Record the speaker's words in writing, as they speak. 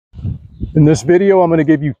In this video, I'm going to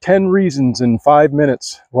give you 10 reasons in 5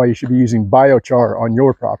 minutes why you should be using biochar on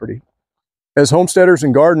your property. As homesteaders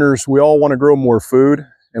and gardeners, we all want to grow more food,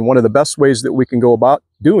 and one of the best ways that we can go about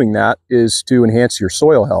doing that is to enhance your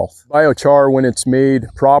soil health. Biochar, when it's made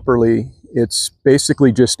properly, it's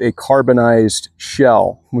basically just a carbonized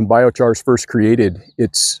shell. When biochar is first created,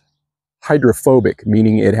 it's hydrophobic,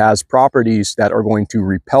 meaning it has properties that are going to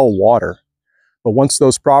repel water. But once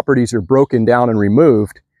those properties are broken down and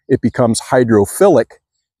removed, it becomes hydrophilic,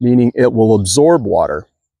 meaning it will absorb water.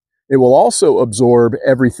 It will also absorb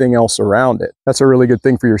everything else around it. That's a really good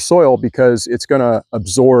thing for your soil because it's going to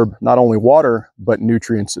absorb not only water, but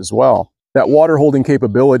nutrients as well. That water holding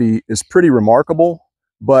capability is pretty remarkable,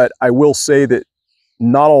 but I will say that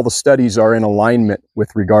not all the studies are in alignment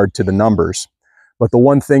with regard to the numbers. But the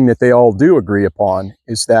one thing that they all do agree upon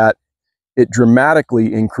is that it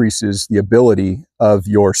dramatically increases the ability of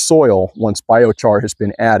your soil once biochar has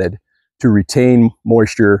been added to retain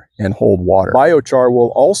moisture and hold water. Biochar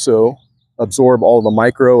will also absorb all the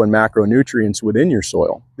micro and macronutrients within your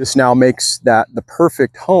soil. This now makes that the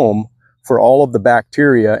perfect home for all of the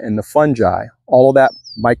bacteria and the fungi, all of that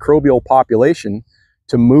microbial population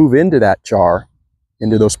to move into that char,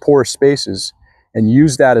 into those porous spaces, and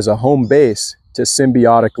use that as a home base to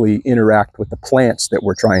symbiotically interact with the plants that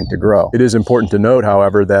we're trying to grow. It is important to note,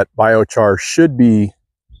 however, that biochar should be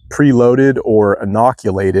preloaded or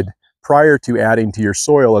inoculated prior to adding to your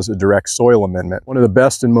soil as a direct soil amendment. One of the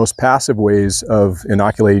best and most passive ways of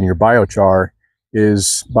inoculating your biochar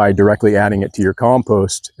is by directly adding it to your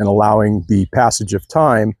compost and allowing the passage of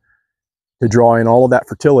time to draw in all of that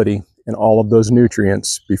fertility and all of those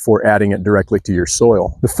nutrients before adding it directly to your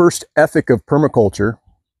soil. The first ethic of permaculture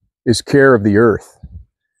is care of the earth.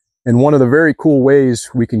 And one of the very cool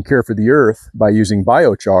ways we can care for the earth by using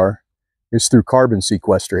biochar is through carbon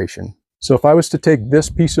sequestration. So if I was to take this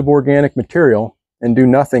piece of organic material and do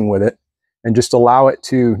nothing with it and just allow it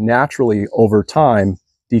to naturally over time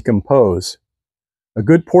decompose, a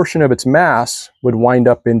good portion of its mass would wind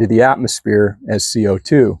up into the atmosphere as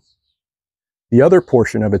CO2. The other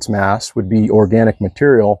portion of its mass would be organic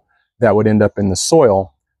material that would end up in the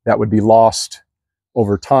soil that would be lost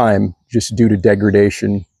over time just due to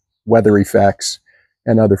degradation, weather effects,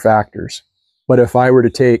 and other factors. But if I were to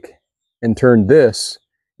take and turn this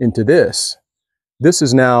into this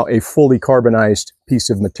is now a fully carbonized piece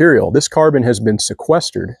of material. This carbon has been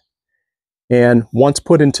sequestered and once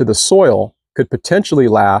put into the soil could potentially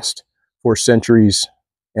last for centuries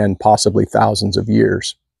and possibly thousands of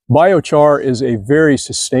years. Biochar is a very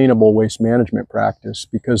sustainable waste management practice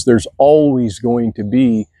because there's always going to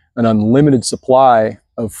be an unlimited supply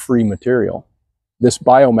of free material. This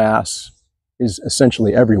biomass is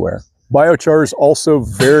essentially everywhere. Biochar is also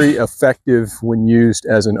very effective when used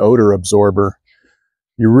as an odor absorber.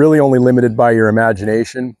 You're really only limited by your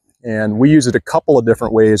imagination, and we use it a couple of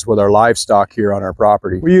different ways with our livestock here on our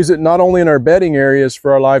property. We use it not only in our bedding areas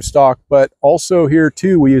for our livestock, but also here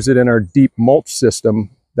too, we use it in our deep mulch system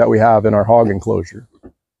that we have in our hog enclosure.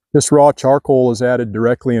 This raw charcoal is added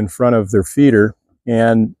directly in front of their feeder,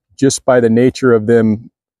 and just by the nature of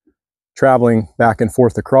them traveling back and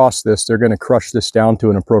forth across this, they're going to crush this down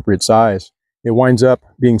to an appropriate size. It winds up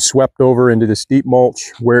being swept over into this deep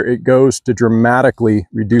mulch where it goes to dramatically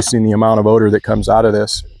reducing the amount of odor that comes out of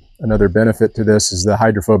this. Another benefit to this is the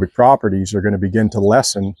hydrophobic properties are going to begin to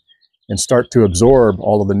lessen and start to absorb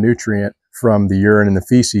all of the nutrient from the urine and the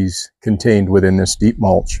feces contained within this deep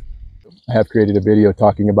mulch. I have created a video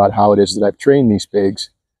talking about how it is that I've trained these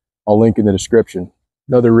pigs. I'll link in the description.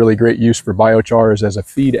 Another really great use for biochar is as a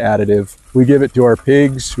feed additive. We give it to our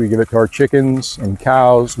pigs, we give it to our chickens and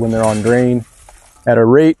cows when they're on grain at a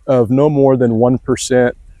rate of no more than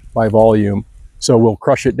 1% by volume. So we'll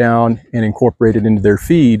crush it down and incorporate it into their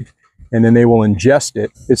feed, and then they will ingest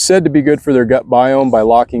it. It's said to be good for their gut biome by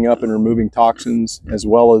locking up and removing toxins, as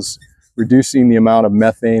well as reducing the amount of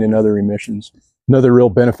methane and other emissions. Another real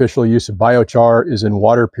beneficial use of biochar is in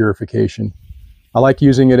water purification. I like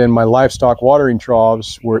using it in my livestock watering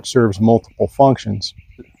troughs where it serves multiple functions.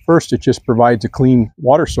 First, it just provides a clean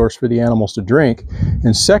water source for the animals to drink.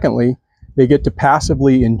 And secondly, they get to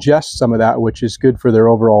passively ingest some of that, which is good for their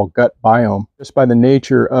overall gut biome. Just by the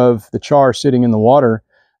nature of the char sitting in the water,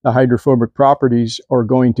 the hydrophobic properties are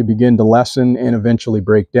going to begin to lessen and eventually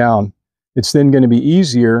break down. It's then going to be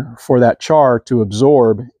easier for that char to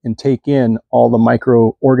absorb and take in all the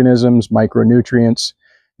microorganisms, micronutrients,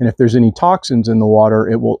 and if there's any toxins in the water,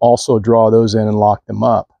 it will also draw those in and lock them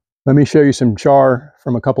up. Let me show you some char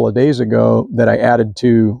from a couple of days ago that I added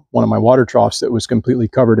to one of my water troughs that was completely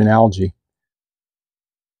covered in algae.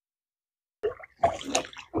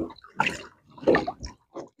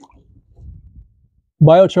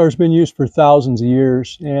 Biochar has been used for thousands of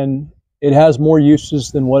years, and it has more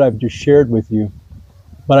uses than what I've just shared with you.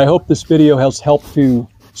 But I hope this video has helped to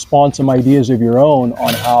spawn some ideas of your own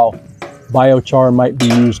on how biochar might be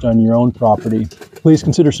used on your own property. Please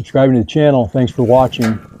consider subscribing to the channel. Thanks for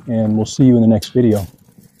watching, and we'll see you in the next video.